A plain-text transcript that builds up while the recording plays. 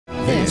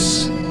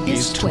This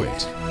is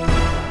TWiT.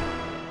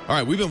 All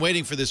right, we've been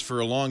waiting for this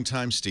for a long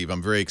time, Steve.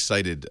 I'm very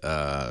excited.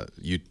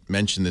 You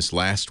mentioned this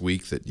last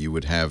week that you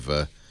would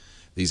have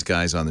these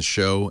guys on the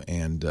show,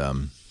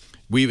 and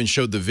we even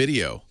showed the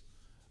video.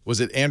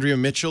 Was it Andrea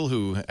Mitchell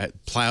who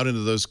plowed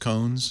into those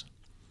cones?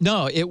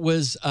 No, it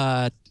was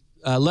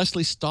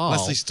Leslie Stahl.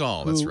 Leslie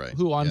Stahl, that's right.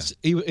 Who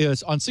he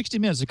was on 60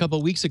 Minutes a couple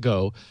of weeks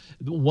ago.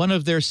 One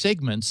of their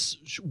segments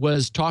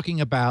was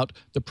talking about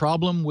the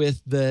problem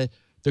with the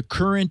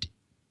current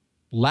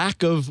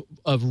lack of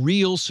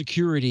real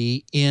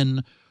security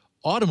in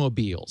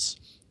automobiles.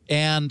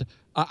 And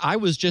I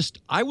was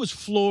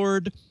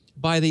floored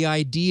by the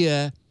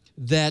idea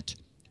that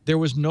there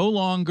was no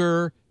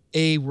longer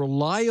a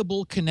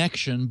reliable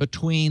connection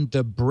between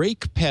the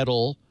brake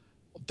pedal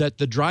that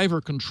the driver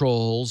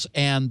controls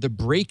and the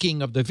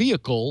braking of the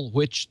vehicle,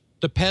 which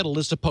the pedal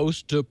is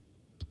supposed to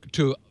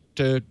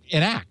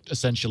enact,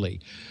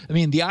 essentially. I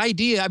mean, the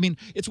idea,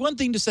 it's one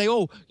thing to say,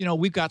 oh,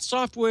 we've got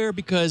software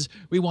because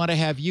we want to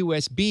have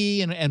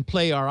USB and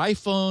play our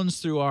iPhones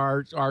through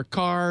our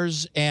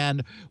cars,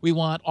 and we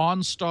want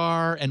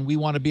OnStar, and we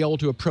want to be able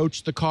to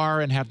approach the car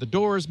and have the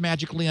doors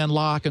magically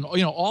unlock, and,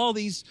 all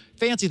these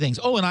fancy things.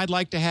 Oh, and I'd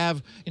like to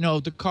have,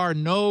 the car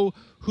know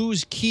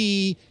whose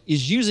key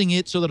is using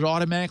it so that it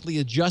automatically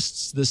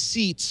adjusts the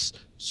seats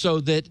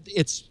so that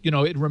it's,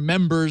 it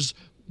remembers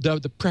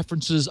the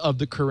preferences of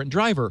the current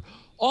driver.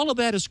 All of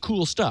that is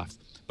cool stuff.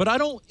 But I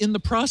don't, in the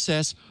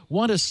process,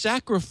 want to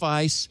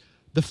sacrifice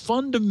the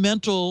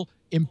fundamental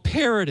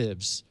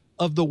imperatives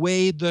of the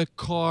way the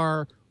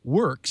car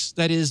works.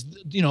 That is,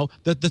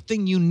 that the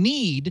thing you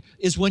need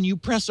is when you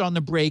press on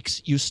the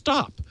brakes, you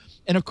stop.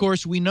 And of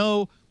course, we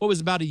know what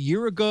was about a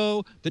year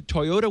ago that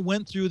Toyota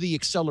went through the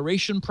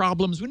acceleration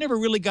problems. We never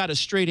really got a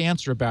straight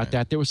answer about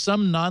that. There was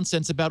some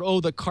nonsense about,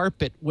 the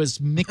carpet was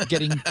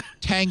getting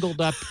tangled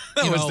up.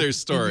 That was their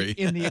story.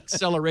 In the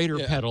accelerator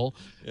pedal.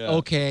 Yeah.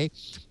 Okay.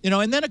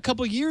 And then a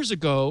couple of years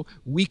ago,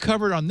 we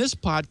covered on this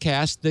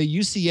podcast the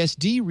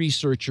UCSD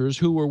researchers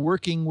who were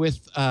working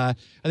with, I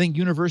think,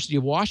 University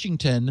of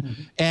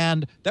Washington.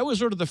 And that was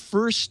sort of the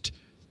first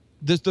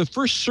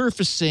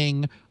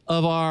surfacing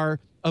of our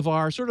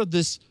sort of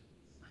this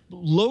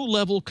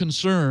low-level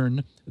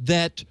concern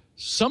that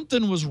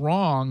something was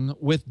wrong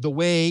with the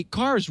way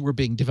cars were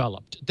being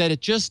developed, that it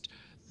just,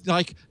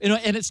 and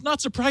it's not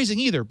surprising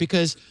either,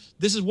 because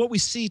this is what we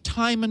see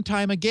time and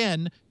time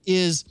again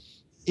is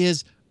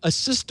a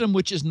system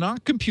which is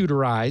not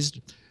computerized,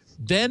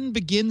 then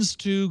begins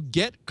to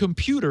get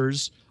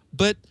computers,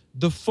 but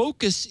the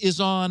focus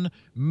is on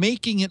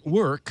making it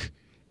work,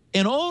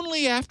 and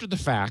only after the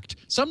fact,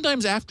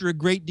 sometimes after a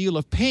great deal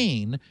of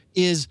pain,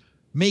 is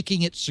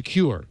making it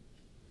secure.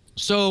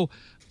 So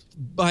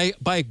by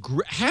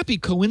happy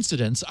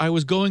coincidence, I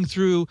was going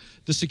through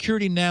the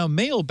Security Now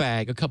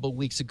mailbag a couple of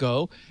weeks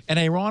ago, and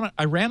I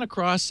ran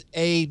across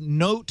a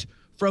note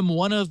from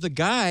one of the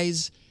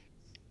guys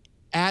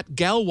at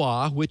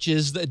Galois, which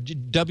is the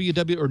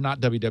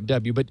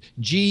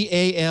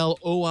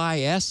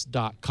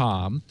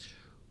GALOIS.com,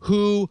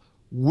 who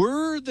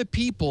were the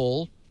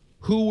people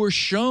who were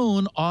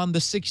shown on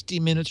the 60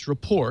 Minutes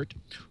report,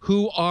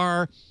 who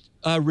are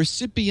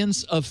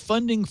recipients of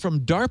funding from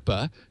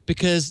DARPA,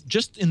 because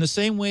just in the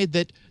same way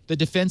that the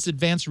Defense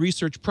Advanced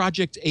Research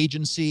Project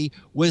Agency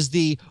was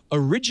the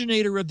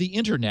originator of the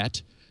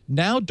internet,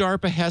 now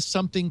DARPA has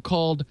something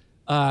called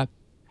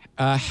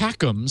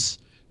HACMS,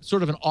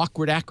 sort of an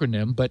awkward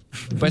acronym, but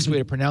the best way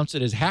to pronounce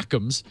it is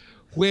HACMS,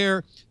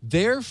 where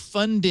they're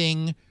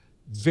funding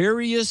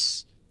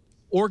various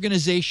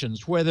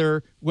organizations,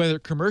 whether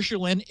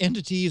commercial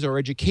entities or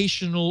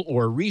educational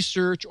or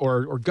research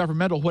or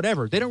governmental,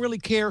 whatever. They don't really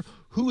care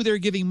who they're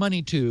giving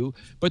money to,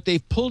 but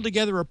they've pulled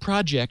together a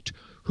project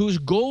whose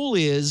goal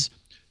is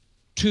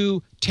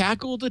to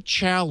tackle the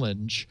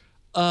challenge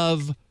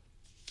of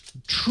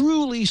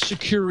truly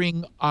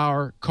securing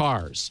our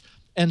cars.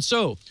 And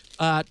so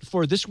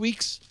for this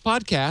week's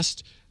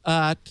podcast,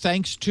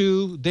 thanks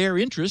to their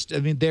interest,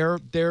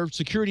 they're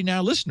Security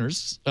Now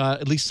listeners,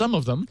 at least some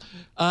of them,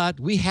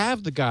 we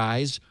have the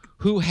guys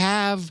who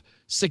have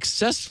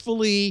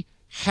successfully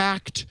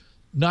hacked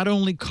not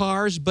only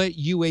cars but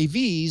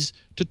UAVs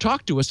to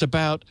talk to us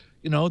about,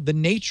 the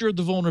nature of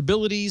the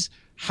vulnerabilities,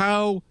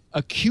 how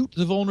acute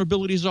the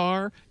vulnerabilities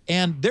are,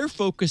 and their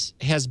focus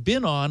has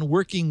been on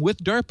working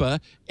with DARPA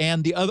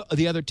and the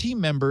other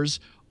team members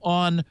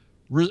on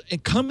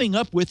coming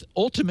up with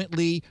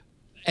ultimately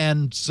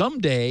and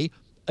someday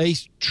a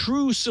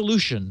true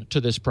solution to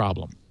this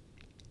problem.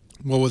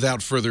 Well,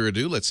 without further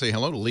ado, let's say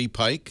hello to Lee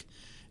Pike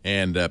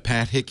and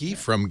Pat Hickey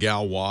from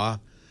Galois.com.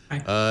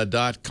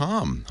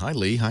 Hi,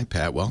 Lee. Hi,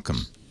 Pat.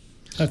 Welcome.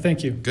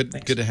 Thank you.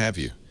 Good to have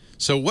you.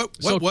 So what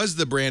was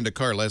the brand of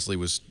car Leslie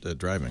was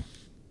driving?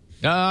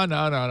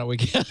 No. We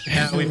can't.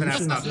 Yeah, we've been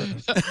asked not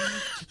to.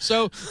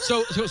 So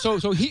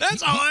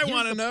That's all I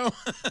want to know.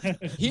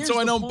 So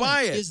I don't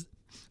buy it.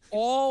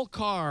 All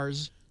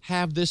cars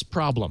have this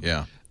problem.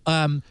 Yeah.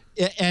 And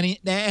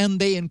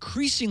they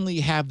increasingly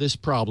have this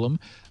problem.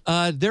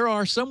 There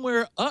are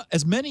somewhere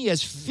as many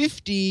as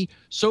 50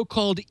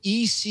 so-called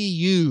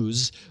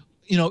ECUs,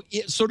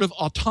 sort of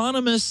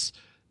autonomous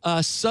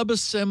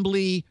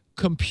subassembly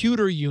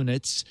computer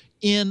units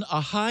in a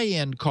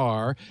high-end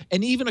car,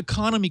 and even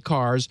economy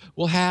cars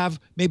will have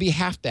maybe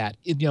half that,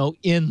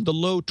 in the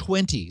low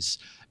 20s.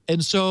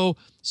 And so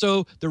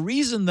the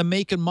reason the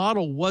make and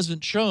model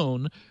wasn't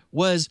shown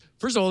was,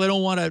 first of all, they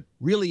don't want to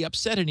really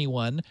upset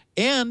anyone,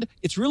 and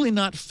it's really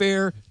not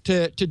fair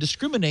to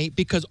discriminate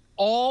because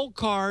all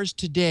cars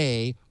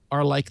today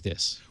are like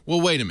this. Well,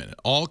 wait a minute.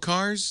 All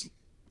cars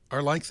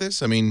are like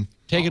this? I mean,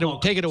 take it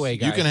away,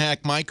 guys. You can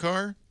hack my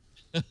car?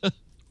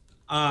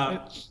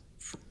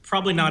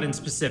 Probably not in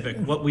specific.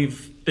 What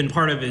we've been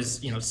part of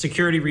is,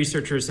 security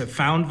researchers have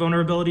found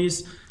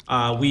vulnerabilities.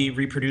 We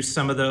reproduced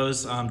some of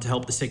those to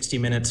help the 60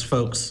 Minutes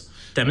folks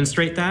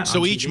demonstrate that.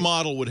 So each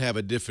model would have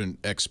a different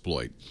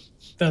exploit.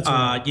 That's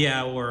right.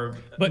 Yeah,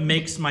 but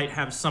makes might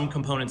have some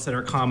components that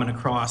are common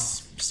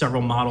across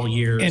several model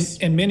years.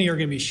 And many are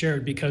going to be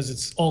shared because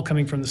it's all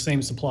coming from the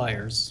same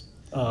suppliers,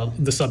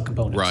 the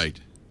subcomponents. Right.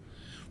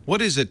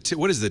 What is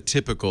the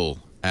typical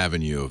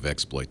avenue of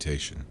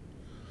exploitation?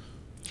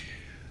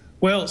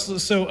 Well,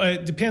 so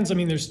it depends. I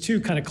mean, there's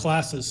two kind of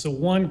classes. So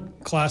one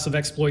class of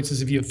exploits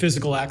is if you have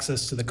physical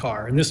access to the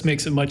car, and this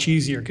makes it much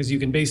easier because you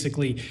can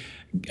basically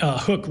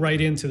hook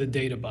right into the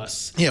data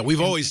bus. Yeah,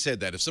 we've always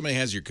said that if somebody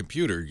has your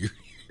computer, you're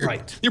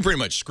pretty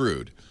much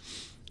screwed.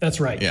 That's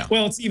right. Yeah.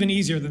 Well, it's even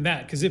easier than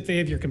that because if they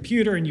have your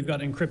computer and you've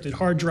got an encrypted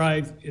hard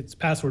drive, it's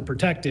password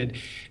protected.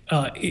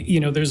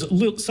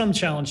 There's some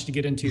challenge to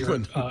get into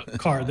your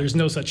car. There's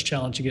no such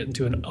challenge to get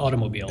into an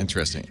automobile.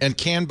 Interesting. And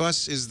CAN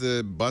bus is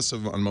the bus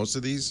on most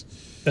of these?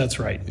 That's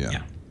right.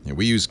 Yeah,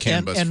 we use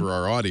CAN bus for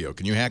our audio.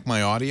 Can you hack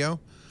my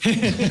audio?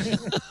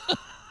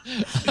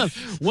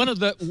 One of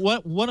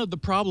the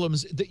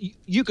problems that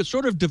you could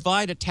sort of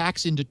divide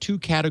attacks into two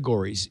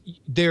categories.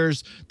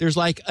 There's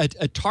like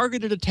a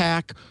targeted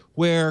attack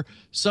where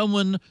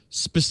someone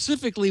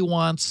specifically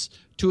wants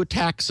to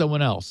attack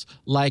someone else,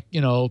 like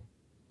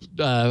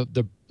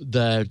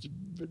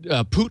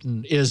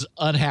Putin is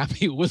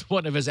unhappy with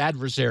one of his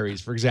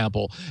adversaries, for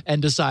example,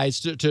 and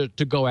decides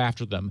to go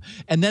after them.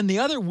 And then the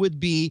other would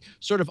be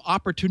sort of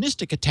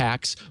opportunistic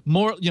attacks,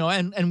 more,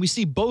 and we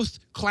see both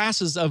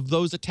classes of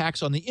those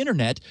attacks on the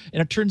internet,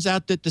 and it turns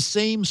out that the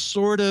same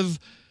sort of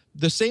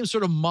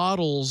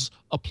models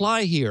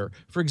apply here.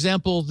 For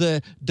example,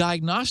 the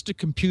diagnostic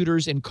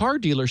computers in car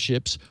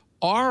dealerships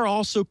are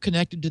also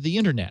connected to the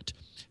internet.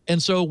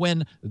 And so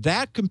when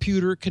that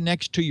computer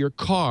connects to your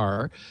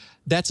car,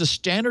 that's a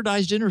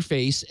standardized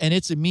interface, and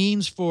it's a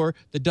means for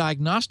the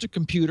diagnostic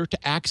computer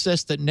to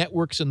access the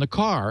networks in the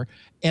car.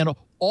 And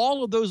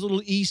all of those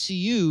little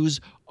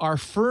ECUs are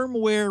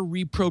firmware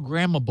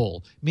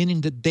reprogrammable, meaning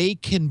that they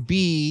can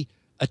be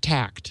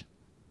attacked.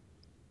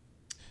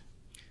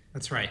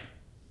 That's right.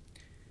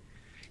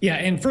 Yeah,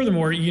 and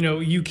furthermore,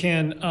 you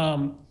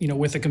can,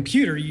 with a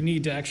computer, you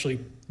need to actually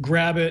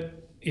grab it.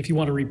 If you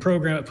want to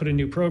reprogram it, put a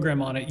new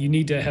program on it, you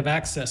need to have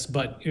access.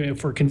 But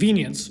for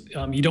convenience,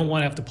 you don't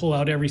want to have to pull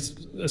out every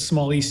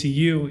small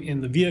ECU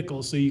in the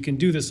vehicle, so you can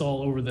do this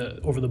all over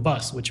the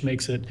bus, which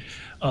makes it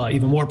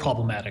even more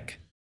problematic.